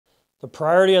The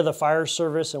priority of the fire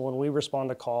service and when we respond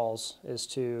to calls is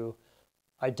to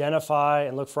identify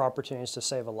and look for opportunities to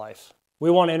save a life. We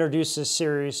want to introduce this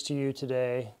series to you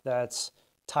today that's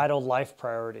titled Life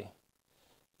Priority.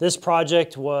 This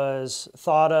project was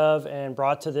thought of and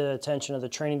brought to the attention of the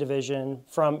training division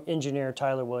from engineer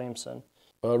Tyler Williamson.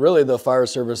 Really, the fire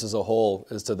service as a whole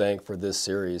is to thank for this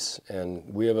series,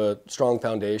 and we have a strong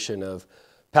foundation of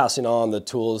passing on the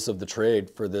tools of the trade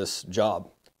for this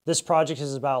job. This project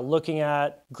is about looking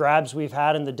at grabs we've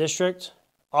had in the district,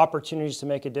 opportunities to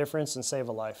make a difference and save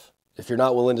a life. If you're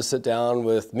not willing to sit down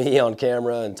with me on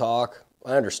camera and talk,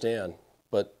 I understand,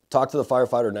 but talk to the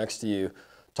firefighter next to you,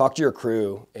 talk to your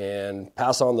crew, and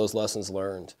pass on those lessons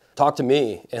learned. Talk to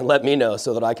me and let me know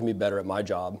so that I can be better at my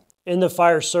job. In the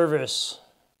fire service,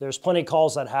 there's plenty of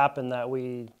calls that happen that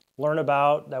we learn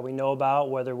about, that we know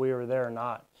about, whether we were there or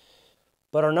not.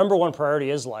 But our number one priority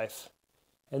is life.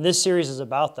 And this series is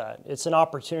about that. It's an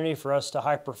opportunity for us to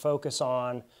hyper-focus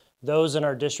on those in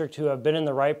our district who have been in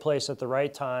the right place at the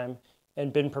right time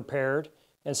and been prepared,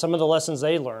 and some of the lessons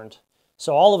they learned.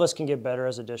 So all of us can get better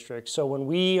as a district. So when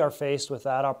we are faced with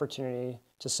that opportunity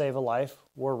to save a life,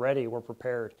 we're ready, we're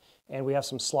prepared. And we have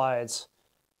some slides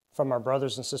from our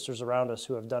brothers and sisters around us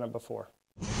who have done it before.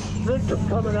 Victor's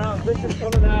coming out, Victor's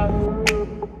coming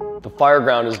out. The fire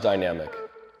ground is dynamic.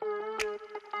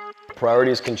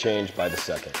 Priorities can change by the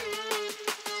second.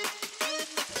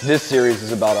 This series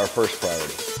is about our first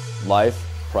priority, life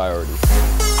priority.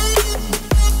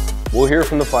 We'll hear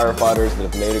from the firefighters that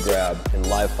have made a grab in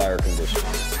live fire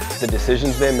conditions, the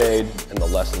decisions they made and the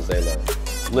lessons they learned.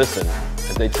 Listen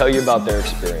as they tell you about their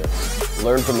experience,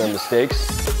 learn from their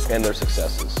mistakes and their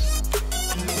successes.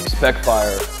 Expect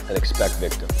fire and expect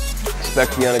victims.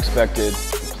 Expect the unexpected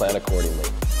and plan accordingly.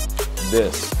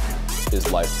 This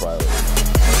is life priority.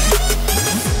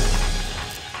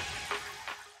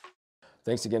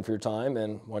 Thanks again for your time,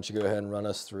 and why don't you go ahead and run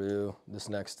us through this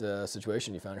next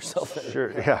situation you found yourself in.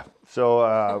 Sure, yeah.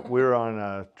 So we were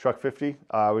on truck 50.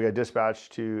 We got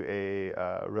dispatched to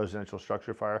a residential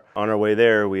structure fire. On our way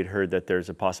there, we'd heard that there's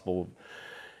a possible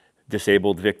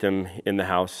disabled victim in the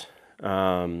house.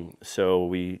 So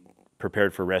we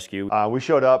prepared for rescue. We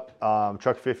showed up,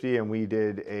 truck 50, and we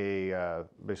did a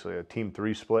basically a team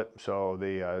 3 split. So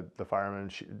the fireman,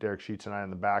 Derek Sheets, and I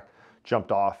in the back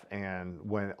jumped off and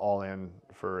went all in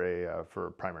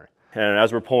for primary. And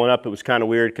as we're pulling up, it was kind of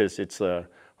weird because it's we're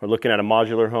looking at a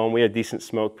modular home. We had decent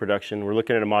smoke production. We're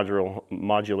looking at a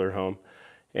modular home,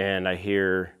 and I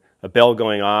hear a bell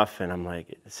going off, and I'm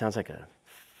like, it sounds like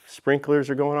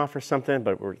sprinklers are going off or something.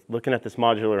 But we're looking at this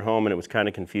modular home, and it was kind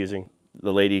of confusing.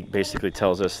 The lady basically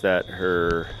tells us that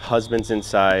her husband's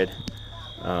inside.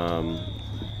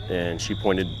 And she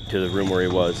pointed to the room where he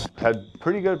was. Had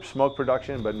pretty good smoke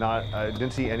production, but I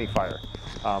didn't see any fire.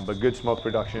 But good smoke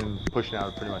production, pushing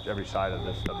out pretty much every side of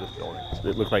this building.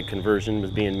 It looked like conversion was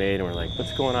being made, and we're like,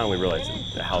 what's going on? We realized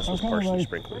that the house was partially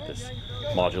sprinklered, this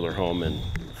modular home, and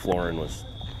flooring was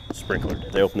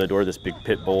sprinklered. They opened the door, this big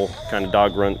pit bull kind of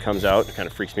dog grunt comes out. It kind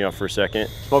of freaks me out for a second.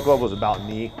 Smoke level was about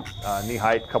knee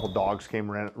height. A couple dogs came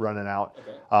running out,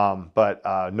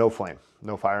 but no flame,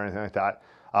 no fire or anything like that.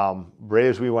 Right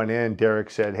as we went in, Derek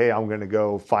said, hey, I'm gonna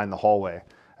go find the hallway.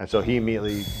 And so he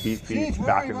immediately beat feet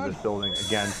back into this building.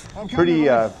 Again,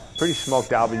 pretty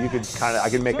smoked out, but I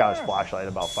could make out his flashlight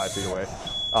about 5 feet away.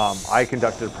 I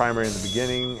conducted a primary in the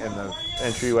beginning in the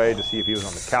entryway to see if he was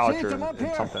on the couch or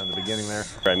in something in the beginning there.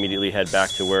 I immediately head back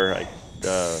to where I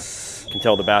can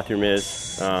tell the bathroom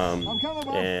is, not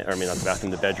the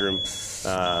bathroom, the bedroom.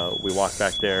 We walk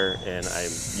back there, and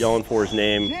I'm yelling for his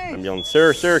name. I'm yelling,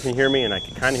 sir, sir, can you hear me? And I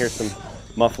can kind of hear some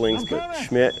mufflings, but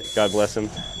Schmidt, God bless him,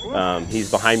 he's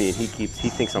behind me, and he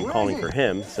thinks I'm calling for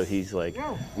him. So he's like,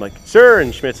 I'm like, sir,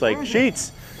 and Schmidt's like,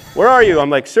 Sheets, where are you? I'm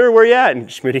like, sir, where you at?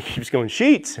 And Schmidt keeps going,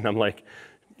 Sheets, and I'm like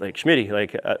Schmitty,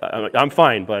 I'm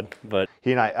fine, but.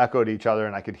 He and I echoed each other,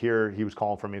 and I could hear he was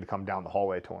calling for me to come down the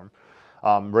hallway to him.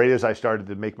 Right as I started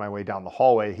to make my way down the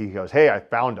hallway, he goes, hey, I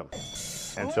found him.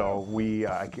 And so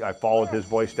I followed his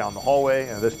voice down the hallway,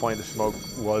 and at this point the smoke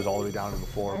was all the way down to the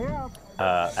floor.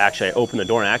 Actually, I opened the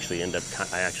door and I actually end up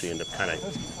kind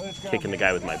of kicking the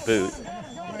guy with my boot,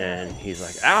 and he's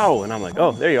like, ow, and I'm like,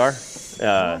 oh, there you are.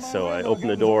 So I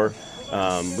opened the door.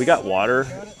 We got water.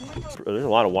 There's a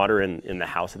lot of water in the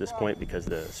house at this point because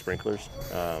of the sprinklers.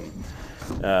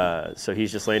 So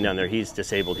he's just laying down there. He's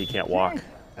disabled. He can't walk.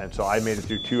 And so I made it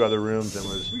through 2 other rooms and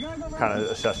was kind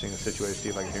of assessing the situation to see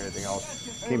if I could hear anything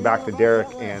else. Came back to Derek,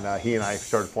 and he and I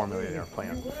started formulating our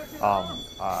plan.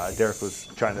 Derek was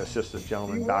trying to assist this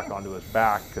gentleman back onto his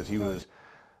back because he was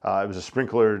It was a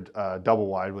sprinklered double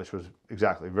wide, which was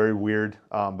exactly very weird.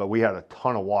 But we had a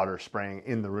ton of water spraying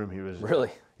in the room he was.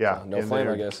 Really? Yeah. So no flame,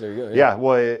 I guess. There you go. Yeah.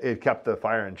 Well, it kept the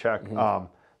fire in check.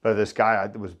 But this guy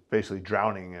was basically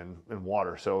drowning in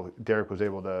water. So Derek was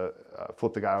able to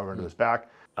flip the guy over into his back.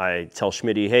 I tell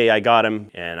Schmitty, hey, I got him,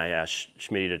 and I asked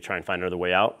Schmitty to try and find another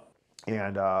way out.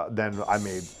 And then I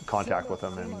made contact with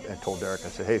him and told Derek, I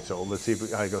said, hey, so let's see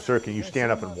if I go, sir, can you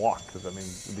stand up and walk? Because, I mean,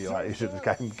 it'd be a lot easier if this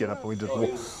guy can get up and we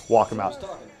just walk him out.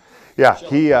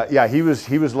 Yeah, he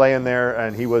was laying there,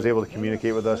 and he was able to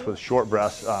communicate with us with short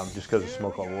breaths just because the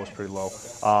smoke level was pretty low.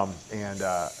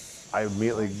 I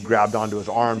immediately grabbed onto his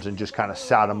arms and just kind of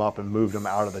sat him up and moved him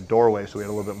out of the doorway so we had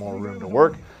a little bit more room to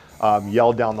work.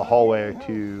 Yelled down the hallway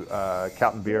to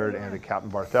Captain Beard and to Captain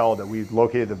Barthel that we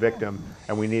located the victim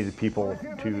and we needed people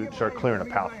to start clearing a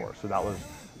path for us. So that was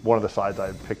one of the slides I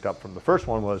had picked up from the first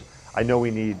one was, I know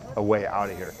we need a way out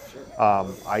of here.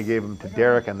 I gave them to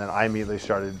Derek, and then I immediately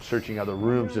started searching other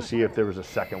rooms to see if there was a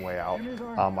second way out.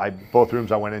 Both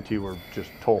rooms I went into were just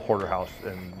total hoarder house,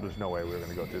 and there's no way we were going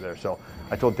to go through there. So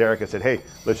I told Derek, I said, hey,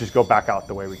 let's just go back out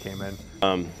the way we came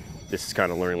in. This is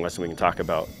kind of a learning lesson we can talk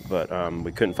about, but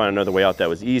we couldn't find another way out that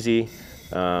was easy.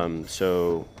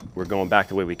 So we're going back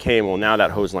the way we came. Well, now that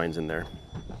hose line's in there,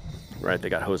 right? They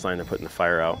got hose line, they're putting the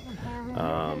fire out.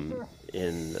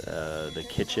 In the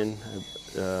kitchen,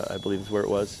 I believe is where it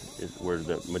was, where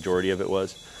the majority of it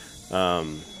was.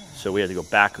 So we had to go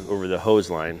back over the hose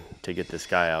line to get this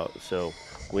guy out. So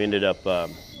we ended up,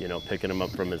 picking him up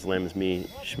from his limbs. Me,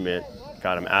 Schmidt,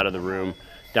 got him out of the room,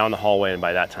 down the hallway, and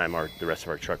by that time, the rest of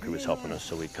our truck crew was helping us.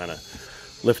 So we kind of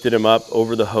lifted him up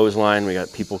over the hose line. We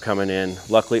got people coming in.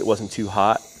 Luckily, it wasn't too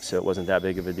hot, so it wasn't that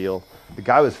big of a deal. The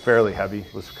guy was fairly heavy,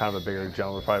 was kind of a bigger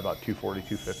gentleman, probably about 240,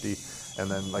 250. And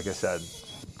then, like I said,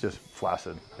 just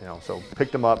flaccid, So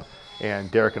picked him up, and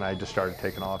Derek and I just started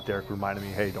taking off. Derek reminded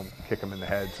me, hey, don't kick him in the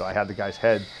head. So I had the guy's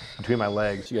head between my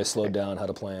legs. So you guys slowed down, had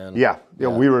a plan. Yeah,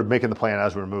 we were making the plan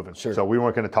as we were moving. Sure. So we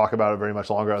weren't going to talk about it very much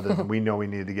longer other than we know we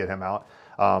needed to get him out.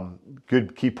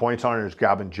 Good key points on it is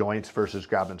grabbing joints versus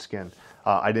grabbing skin.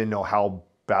 I didn't know how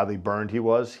badly burned he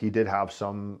was. He did have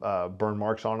some burn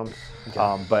marks on him,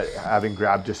 but having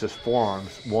grabbed just his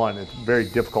forearms, it's very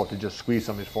difficult to just squeeze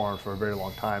some of his forearms for a very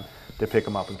long time to pick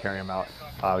him up and carry him out.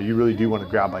 You really do want to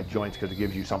grab by joints because it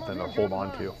gives you something to hold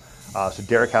on to. So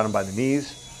Derek had him by the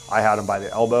knees, I had him by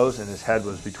the elbows, and his head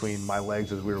was between my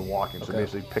legs as we were walking. So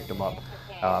basically picked him up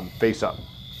face up.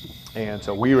 And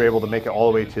so we were able to make it all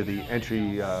the way to the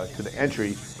entry,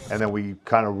 and then we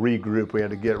kind of regrouped. We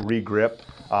had to get regrip.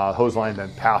 Hose line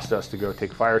then passed us to go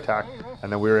take fire attack,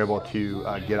 and then we were able to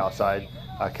get outside.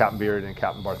 Captain Beard and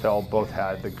Captain Barthel both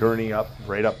had the gurney up,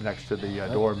 right up next to the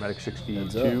door. Medic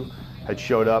 62 had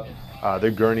showed up.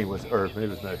 Their gurney was, or maybe it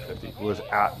was Medic 50, was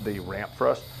at the ramp for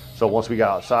us. So once we got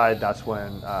outside, that's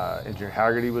when Engineer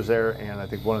Haggerty was there, and I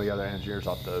think one of the other engineers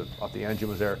off the engine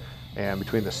was there. And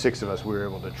between the 6 of us, we were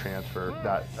able to transfer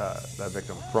that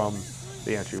victim from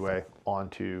the entryway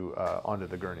onto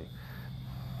the gurney.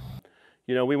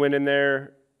 We went in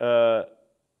there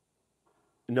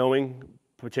knowing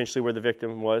potentially where the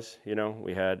victim was.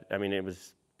 We had, it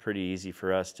was pretty easy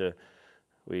for us to,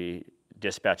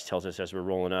 dispatch tells us as we're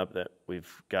rolling up that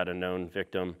we've got a known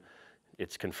victim.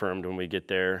 It's confirmed when we get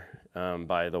there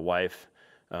by the wife.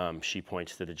 She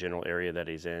points to the general area that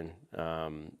he's in,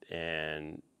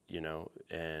 and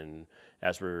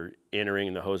as we're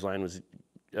entering, the hose line was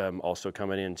also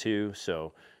coming in too.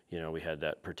 So, we had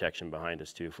that protection behind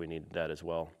us too if we needed that as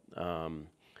well.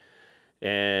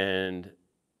 And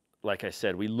like I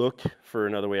said, we looked for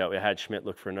another way out. We had Schmidt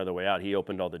look for another way out. He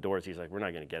opened all the doors. He's like, we're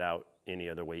not going to get out any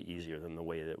other way easier than the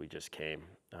way that we just came.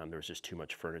 There was just too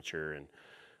much furniture and,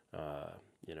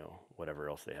 whatever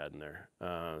else they had in there.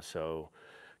 So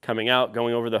coming out,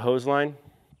 going over the hose line,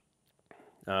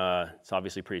 it's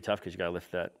obviously pretty tough because you got to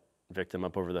lift that victim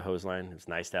up over the hose line. It's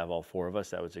nice to have all 4 of us.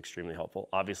 That was extremely helpful.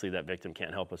 Obviously, that victim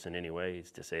can't help us in any way.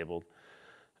 He's disabled.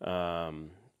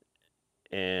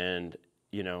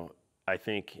 I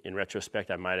think in retrospect,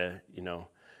 I might have,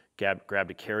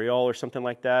 grabbed a carry-all or something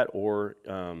like that, or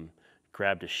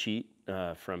grabbed a sheet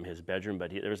from his bedroom.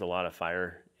 But there was a lot of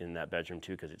fire in that bedroom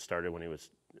too, because it started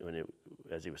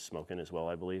as he was smoking as well,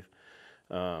 I believe.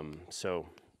 So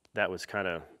that was kind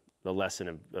of the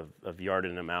lesson of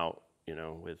yarding him out,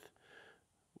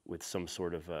 with some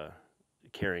sort of a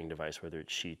carrying device, whether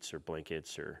it's sheets or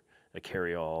blankets or a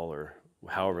carry-all or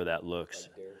however that looks.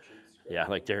 Like Derek sheets. Yeah,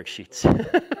 like Derek sheets.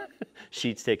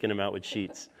 Sheets, taking him out with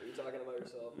sheets. Are you talking about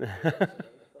yourself?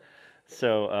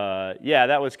 So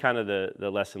that was kind of the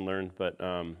lesson learned, but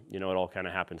it all kind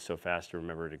of happened so fast to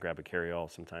remember to grab a carry-all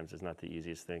sometimes is not the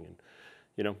easiest thing,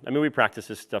 you know, I mean, we practice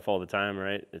this stuff all the time,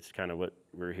 right? It's kind of what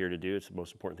we're here to do. It's the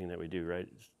most important thing that we do, right?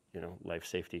 It's, you know, life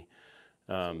safety.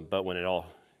 But when it all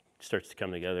starts to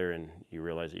come together and you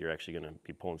realize that you're actually going to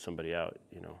be pulling somebody out,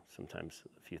 you know, sometimes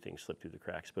a few things slip through the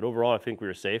cracks. But overall, I think we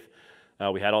were safe.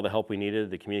 We had all the help we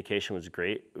needed. The communication was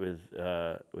great with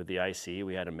the IC.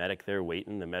 We had a medic there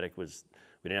waiting. The medic was,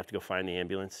 we didn't have to go find the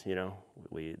ambulance, you know.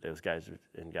 Those guys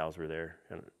and gals were there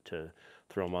to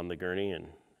throw him on the gurney, and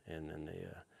then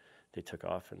they took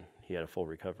off, and he had a full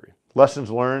recovery. Lessons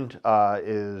learned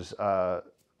is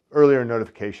earlier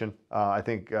notification. I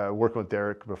think working with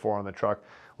Derek before on the truck,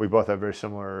 we both have very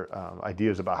similar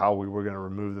ideas about how we were going to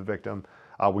remove the victim.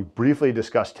 We briefly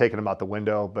discussed taking him out the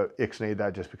window, but ixnayed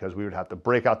that just because we would have to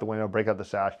break out the window, break out the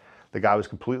sash. The guy was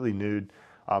completely nude.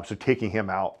 So taking him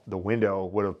out the window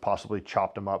would have possibly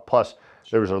chopped him up. Plus,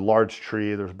 there was a large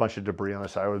tree. There was a bunch of debris on the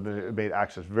side. It would have made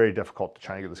access very difficult to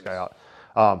try and get this guy out.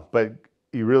 But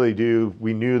you really do,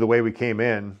 we knew the way we came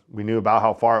in. We knew about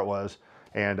how far it was.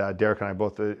 And Derek and I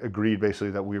both agreed basically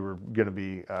that we were going to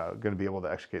be able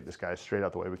to extricate this guy straight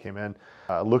out the way we came in.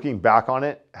 Looking back on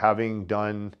it, having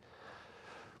done,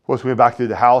 once we went back through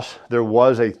the house, there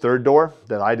was a third door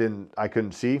that I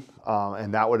couldn't see,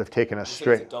 and that would have taken us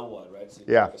straight. It's a double wide, right? So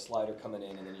yeah. Like a slider coming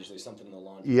in, and then usually something in the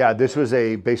lawn. Yeah, this was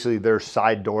basically their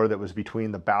side door that was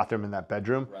between the bathroom and that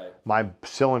bedroom. Right. My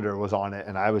cylinder was on it,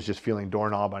 and I was just feeling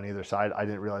doorknob on either side. I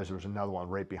didn't realize there was another one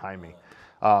right behind me.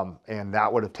 And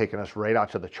that would have taken us right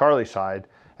out to the Charlie side,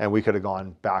 and we could have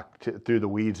gone back through the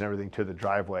weeds and everything to the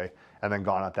driveway, and then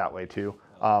gone out that way too.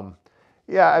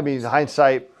 Yeah, I mean,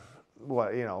 hindsight,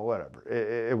 whatever.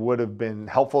 It would have been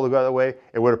helpful to go that way.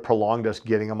 It would have prolonged us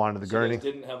getting them onto the gurney. You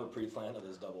didn't have a pre-plan of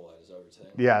this double wide, is that what you're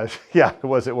saying? Yeah,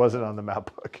 it wasn't on the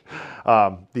map book.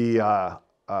 The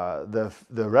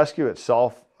rescue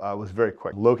itself was very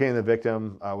quick. Locating the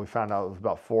victim, we found out it was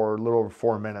about a little over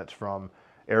 4 minutes from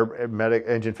medic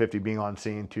engine 50 being on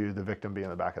scene to the victim being in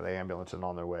the back of the ambulance and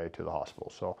on their way to the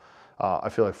hospital. So I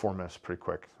feel like 4 minutes is pretty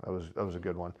quick. That was a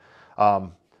good one.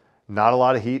 Not a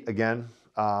lot of heat again.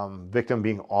 Victim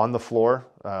being on the floor,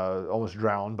 almost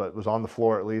drowned, but was on the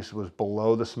floor at least, was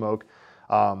below the smoke.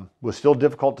 Was still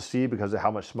difficult to see because of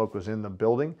how much smoke was in the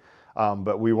building,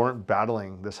 but we weren't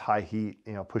battling this high heat,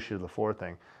 push you to the floor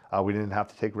thing. We didn't have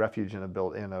to take refuge in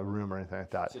a room or anything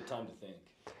like that. It's time to think.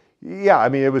 Yeah, I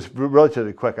mean, it was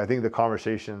relatively quick. I think the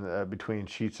conversation between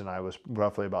Sheets and I was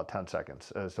roughly about 10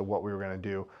 seconds as to what we were going to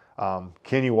do.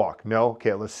 Can you walk? No.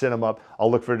 Okay, let's sit him up.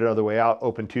 I'll look for another way out.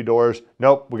 Open 2 doors.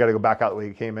 Nope, we got to go back out the way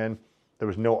he came in. There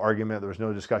was no argument. There was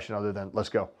no discussion other than let's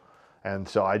go. And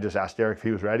so I just asked Derek if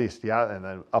he was ready. He said, yeah, and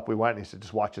then up we went. And he said,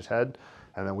 just watch his head.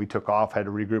 And then we took off, had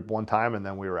to regroup one time, and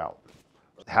then we were out.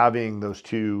 Having those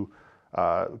 2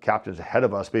 captains ahead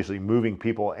of us, basically moving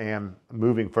people and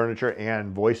moving furniture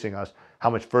and voicing us how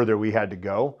much further we had to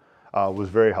go, was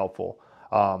very helpful.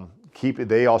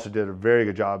 They also did a very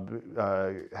good job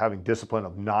having discipline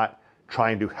of not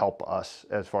trying to help us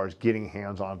as far as getting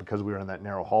hands on, because we were in that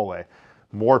narrow hallway.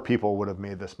 More people would have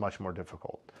made this much more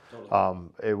difficult.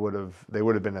 They would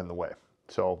have been in the way.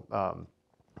 So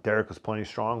Derek was plenty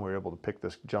strong. We were able to pick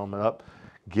this gentleman up,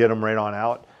 get him right on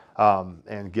out,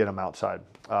 and get him outside.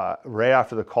 Right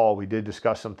after the call, we did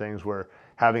discuss some things where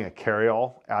having a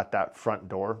carryall at that front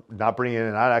door, not bringing it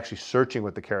in, not actually searching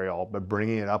with the carryall, but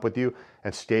bringing it up with you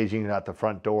and staging it at the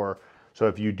front door. So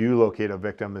if you do locate a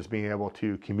victim, is being able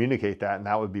to communicate that, and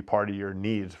that would be part of your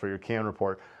needs for your CAN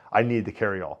report. I need the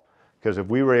carryall, because if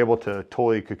we were able to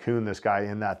totally cocoon this guy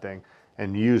in that thing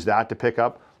and use that to pick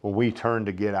up, when we turned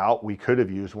to get out, we could have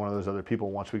used one of those other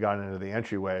people once we got into the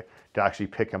entryway to actually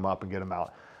pick him up and get him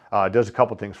out. It does a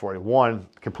couple things for you. One,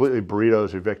 completely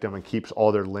burritos your victim and keeps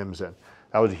all their limbs in.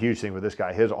 That was a huge thing with this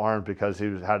guy. His arm, because he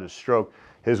had his stroke,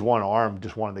 his one arm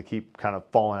just wanted to keep kind of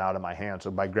falling out of my hand.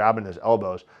 So by grabbing his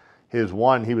elbows, he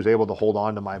was able to hold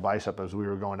on to my bicep as we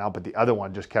were going out, but the other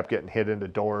one just kept getting hit into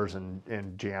doors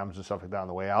and jams and stuff like that on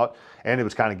the way out. And it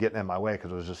was kind of getting in my way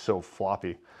because it was just so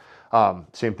floppy.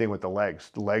 Same thing with the legs.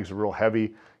 The legs are real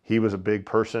heavy. He was a big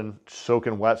person,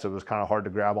 soaking wet, so it was kind of hard to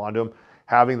grab onto him.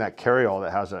 Having that carryall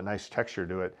that has a nice texture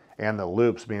to it and the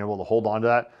loops, being able to hold on to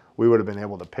that, we would have been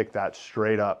able to pick that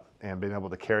straight up and been able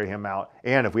to carry him out.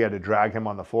 And if we had to drag him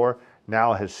on the floor,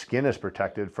 now his skin is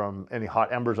protected from any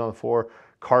hot embers on the floor,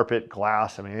 carpet,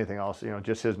 glass, I mean, anything else,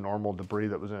 just his normal debris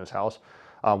that was in his house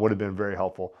would have been very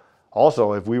helpful.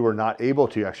 Also, if we were not able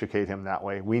to extricate him that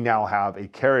way, we now have a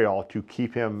carryall to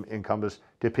keep him in compass,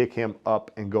 to pick him up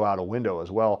and go out a window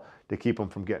as well, to keep him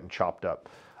from getting chopped up.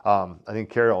 I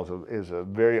think carryall is a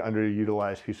very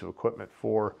underutilized piece of equipment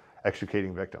for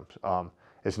extricating victims.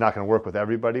 It's not going to work with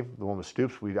everybody. The one with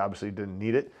Stoops, we obviously didn't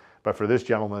need it, But for this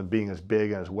gentleman, being as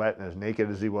big and as wet and as naked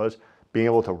as he was, being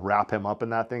able to wrap him up in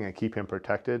that thing and keep him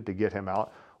protected to get him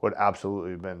out would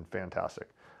absolutely have been fantastic.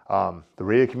 The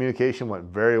radio communication went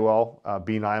very well.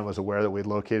 B9 was aware that we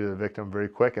located the victim very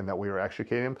quick and that we were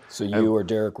extricating him. So you or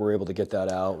Derek were able to get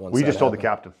that out once we that just told the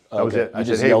happened? captain. That was it. I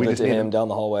just yelled it to him down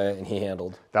the hallway, and he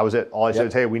handled. That was it. All I said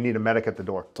is, hey, we need a medic at the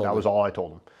door. Totally. That was all I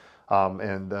told him.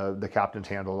 And the captains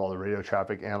handled all the radio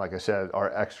traffic. And like I said,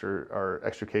 our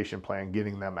extrication plan,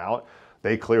 getting them out,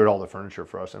 they cleared all the furniture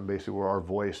for us and basically were our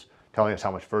voice telling us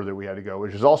how much further we had to go,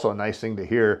 which is also a nice thing to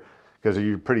hear because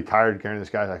you're pretty tired carrying this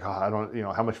guy. Like, oh, I don't,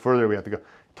 how much further we have to go.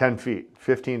 10 feet,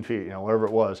 15 feet, whatever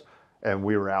it was. And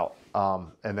we were out.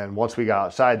 And then once we got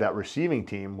outside, that receiving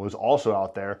team was also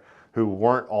out there who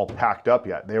weren't all packed up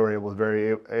yet. They were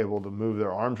very able to move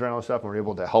their arms around and stuff and were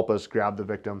able to help us grab the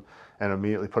victim and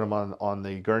immediately put him on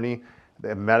the gurney.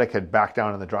 The medic had backed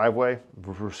down in the driveway.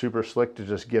 We were super slick to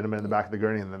just get him in the back of the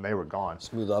gurney, and then they were gone.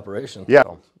 Smooth operation. Yeah,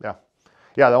 yeah.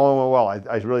 Yeah, that one went well.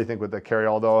 I really think with the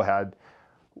carry-all, though,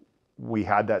 we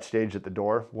had that staged at the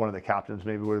door. One of the captains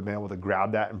maybe would have been able to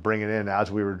grab that and bring it in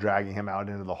as we were dragging him out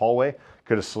into the hallway.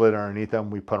 Could have slid underneath him.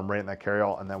 We put him right in that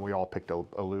carry-all, and then we all picked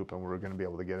a loop, and we were going to be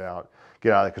able to get out of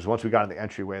it. Because once we got in the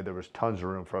entryway, there was tons of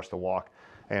room for us to walk.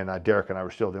 And Derek and I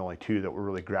were still the only two that were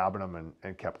really grabbing them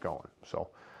and kept going. So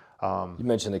you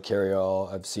mentioned the carry-all.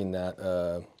 I've seen that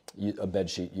a bed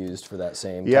sheet used for that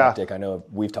same tactic. I know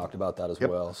we've talked about that as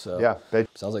well. So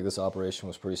sounds like this operation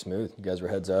was pretty smooth. You guys were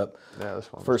heads up. Yeah,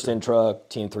 this one. First in truck,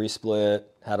 team 3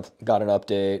 split. Got an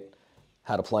update.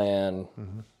 Had a plan.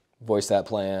 Voiced that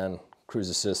plan. Cruise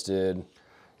assisted.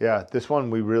 Yeah, this one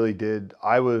we really did.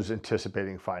 I was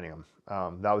anticipating finding him.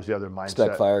 That was the other mindset.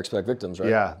 Expect fire, expect victims, right?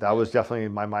 Yeah, that was definitely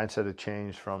my mindset had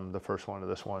changed from the first one to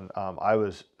this one. I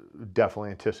was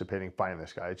definitely anticipating finding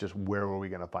this guy. It's just where were we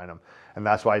going to find him? And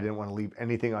that's why I didn't want to leave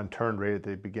anything unturned right at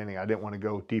the beginning. I didn't want to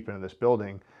go deep into this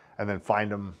building and then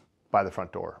find him by the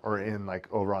front door or in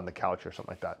over on the couch or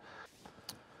something like that.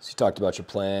 So you talked about your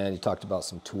plan. You talked about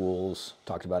some tools.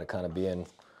 Talked about it kind of being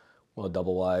a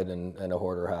double wide and a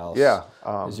hoarder house. Yeah.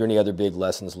 Is there any other big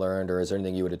lessons learned, or is there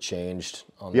anything you would have changed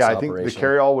on this operation? Yeah, I think the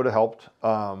carry-all would have helped.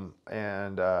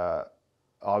 And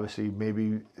obviously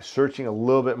maybe searching a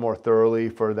little bit more thoroughly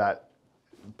for that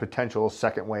potential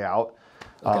second way out.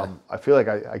 Okay. I feel like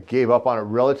I gave up on it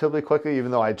relatively quickly,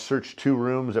 even though I'd searched 2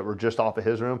 rooms that were just off of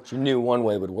his room. So you knew one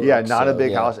way would work. Yeah, not a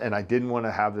big house, and I didn't want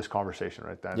to have this conversation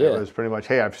right then. Yeah. It was pretty much,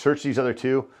 hey, I've searched these other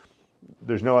 2.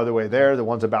 There's no other way there. The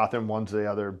one's a bathroom, one's the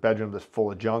other bedroom that's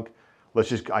full of junk.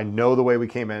 I know the way we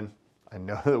came in. I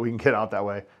know that we can get out that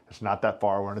way. It's not that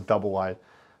far. We're in a double wide.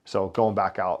 So going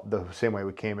back out the same way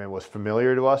we came in was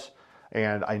familiar to us.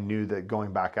 And I knew that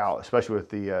going back out, especially with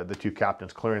the 2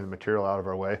 captains clearing the material out of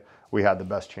our way, we had the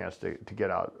best chance to get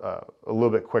out a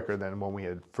little bit quicker than when we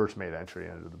had first made entry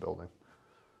into the building.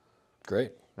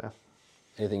 Great. Yeah.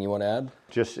 Anything you want to add?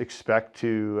 Just expect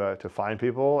to find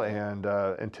people and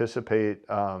anticipate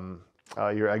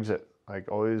your exit.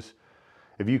 Like always,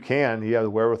 if you can, you have the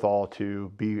wherewithal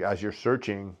to be, as you're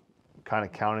searching, kind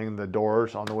of counting the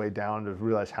doors on the way down to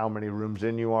realize how many rooms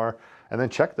in you are, and then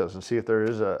check those and see if there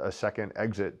is a second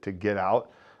exit to get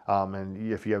out.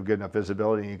 And if you have good enough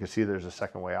visibility and you can see there's a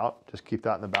second way out, just keep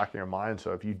that in the back of your mind.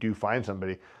 So if you do find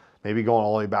somebody, maybe going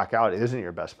all the way back out isn't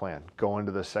your best plan. Going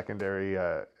to the secondary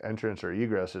entrance or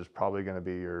egress is probably going to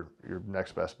be your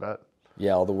next best bet.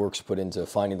 Yeah, all the work's put into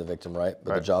finding the victim, right?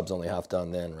 But the job's only half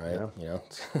done then, right? Yeah.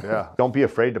 Yeah. Don't be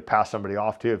afraid to pass somebody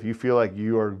off too. If you feel like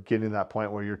you are getting to that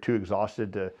point where you're too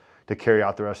exhausted to carry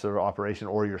out the rest of the operation,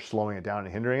 or you're slowing it down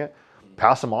and hindering it,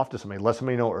 pass them off to somebody. Let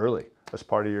somebody know early. That's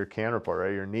part of your CAN report,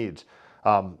 right? Your needs.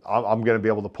 I'm going to be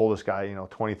able to pull this guy,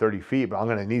 20, 30 feet, but I'm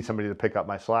going to need somebody to pick up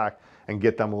my slack and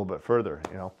get them a little bit further,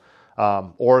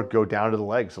 or go down to the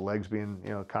legs. The legs being,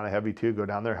 kind of heavy too. Go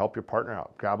down there, help your partner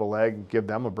out. Grab a leg, give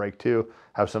them a break too.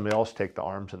 Have somebody else take the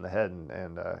arms and the head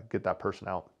and get that person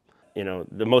out.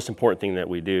 The most important thing that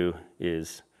we do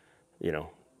is,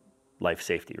 life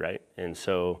safety, right? And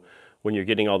so when you're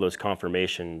getting all those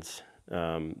confirmations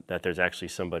that there's actually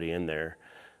somebody in there,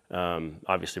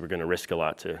 obviously we're going to risk a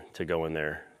lot to go in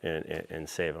there and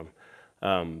save them.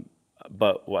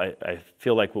 But I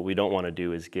feel like what we don't want to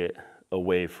do is get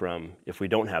away from, if we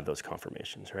don't have those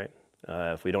confirmations, right?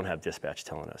 If we don't have dispatch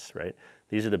telling us, right?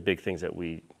 These are the big things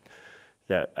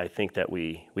that I think that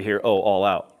we hear, all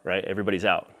out, right? Everybody's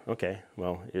out. Okay,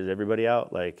 well, is everybody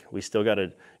out? Like, we still got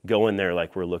to go in there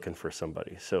like we're looking for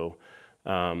somebody. So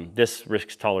this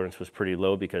risk tolerance was pretty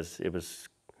low because it was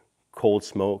cold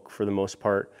smoke for the most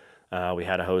part. We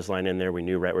had a hose line in there. We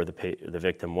knew right where the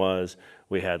victim was.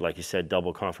 We had, like you said,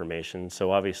 double confirmation.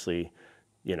 So obviously,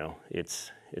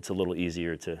 it's a little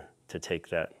easier to to take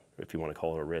that, if you want to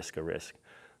call it a risk.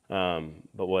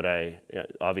 But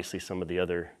obviously some of the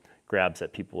other grabs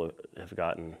that people have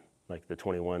gotten, like the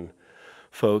 21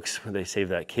 folks, when they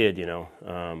saved that kid,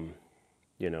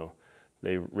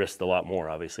 they risked a lot more.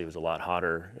 Obviously, it was a lot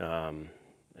hotter.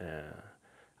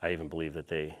 I even believe that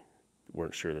they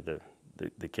weren't sure that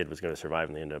the kid was going to survive,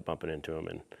 and they ended up bumping into him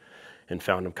and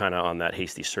found him kind of on that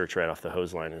hasty search right off the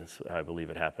hose line, as I believe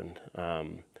it happened.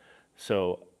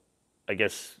 So I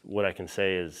guess what I can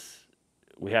say is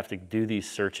we have to do these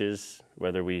searches,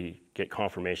 whether we get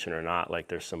confirmation or not, like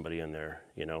there's somebody in there,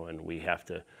 and we have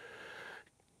to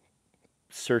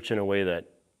search in a way that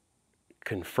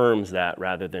confirms that,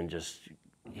 rather than just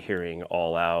hearing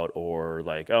all out or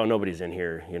like, oh, nobody's in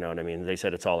here, you know what I mean? They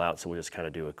said it's all out, so we'll just kind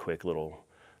of do a quick little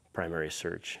primary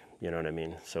search, you know what I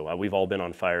mean? So we've all been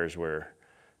on fires where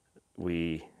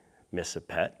we miss a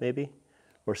pet maybe,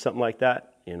 or something like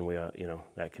that, and we,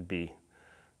 that could be,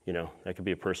 that could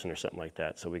be a person or something like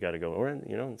that. So we got to go, or,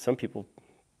 some people,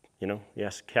 you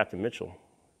ask Captain Mitchell,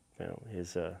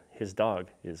 his dog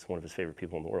is one of his favorite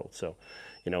people in the world. So,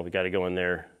 we got to go in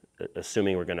there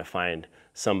assuming we're going to find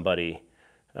somebody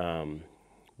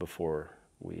before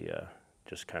we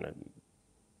just kind of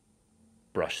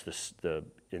brush the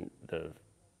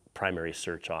primary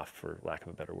search off, for lack of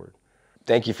a better word.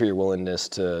 Thank you for your willingness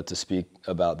to speak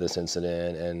about this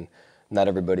incident, and not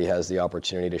everybody has the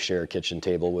opportunity to share a kitchen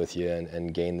table with you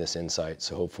and gain this insight.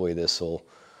 So hopefully this will,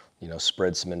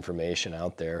 spread some information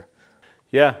out there.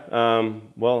 Yeah,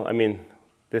 well, I mean,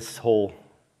 this whole,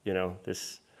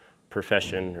 this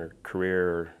profession or career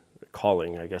or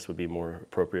calling, I guess would be a more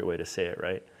appropriate way to say it,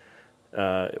 right?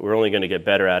 We're only going to get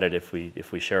better at it if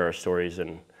we share our stories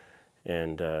and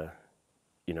kind of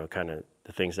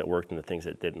the things that worked and the things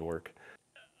that didn't work.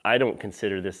 I don't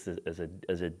consider this as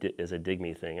a dig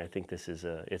me thing. I think this is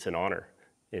it's an honor.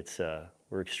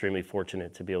 We're extremely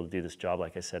fortunate to be able to do this job,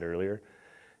 like I said earlier,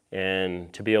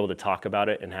 and to be able to talk about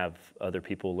it and have other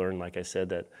people learn, like I said,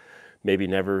 that maybe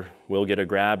never will get a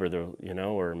grab, or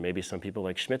or maybe some people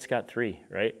like Schmidt's got 3,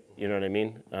 right? You know what I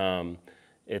mean?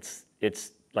 It's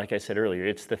like I said earlier,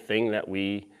 it's the thing that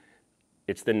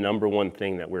it's the number one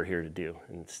thing that we're here to do,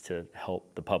 and it's to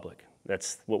help the public.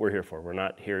 That's what we're here for. We're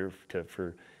not here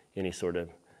for any sort of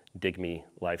dig me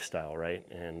lifestyle, right?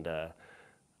 And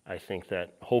I think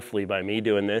that hopefully by me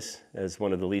doing this, as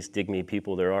one of the least dig me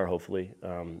people there are, hopefully,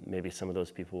 maybe some of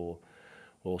those people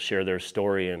will share their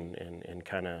story and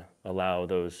kind of allow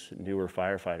those newer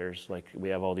firefighters, like we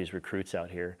have all these recruits out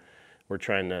here, we're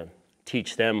trying to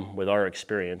teach them with our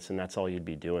experience, and that's all you'd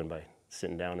be doing by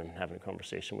sitting down and having a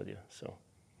conversation with you. So,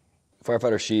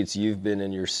 Firefighter Sheets, you've been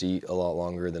in your seat a lot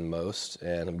longer than most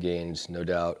and have gained, no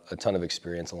doubt, a ton of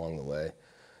experience along the way.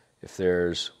 If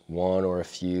there's one or a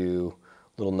few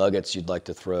little nuggets you'd like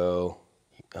to throw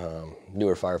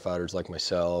newer firefighters like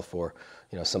myself, or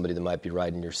somebody that might be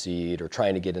riding your seat or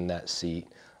trying to get in that seat.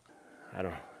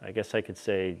 I guess I could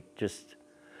say just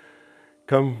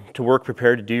come to work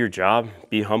prepared to do your job,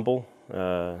 be humble,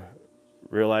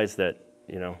 realize that,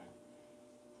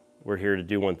 we're here to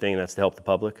do one thing, that's to help the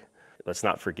public. Let's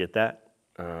not forget that.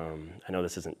 I know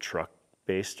this isn't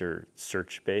truck-based or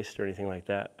search-based or anything like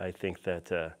that. I think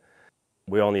that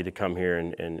we all need to come here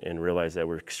and realize that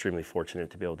we're extremely fortunate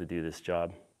to be able to do this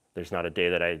job. There's not a day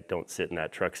that I don't sit in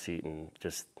that truck seat and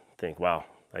just think, wow,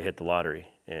 I hit the lottery.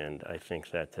 And I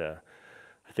think that a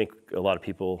lot of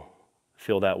people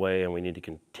feel that way, and we need to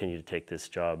continue to take this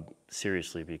job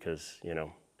seriously, because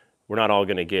we're not all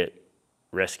going to get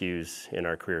rescues in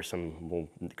our career. Some will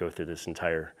go through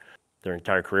their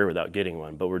entire career without getting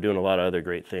one, but we're doing a lot of other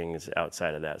great things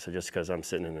outside of that. So just because I'm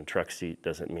sitting in a truck seat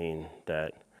doesn't mean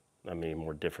that I'm any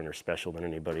more different or special than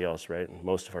anybody else, right? And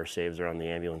most of our saves are on the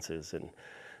ambulances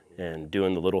and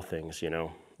doing the little things,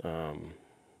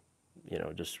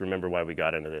 just remember why we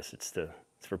got into this. It's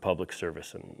for public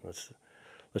service, and let's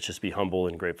just be humble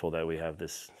and grateful that we have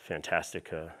this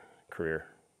fantastic career.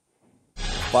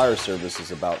 Fire service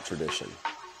is about tradition.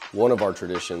 One of our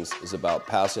traditions is about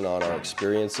passing on our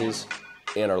experiences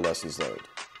and our lessons learned.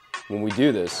 When we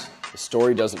do this, the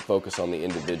story doesn't focus on the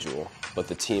individual, but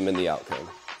the team and the outcome.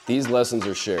 These lessons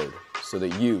are shared so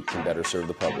that you can better serve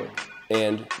the public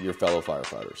and your fellow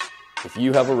firefighters. If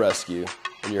you have a rescue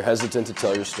and you're hesitant to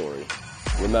tell your story,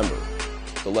 remember,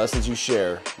 the lessons you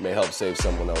share may help save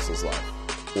someone else's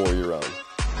life or your own.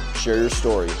 Share your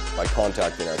story by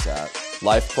contacting us at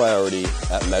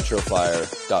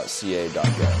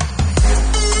lifepriority@metrofire.ca.gov.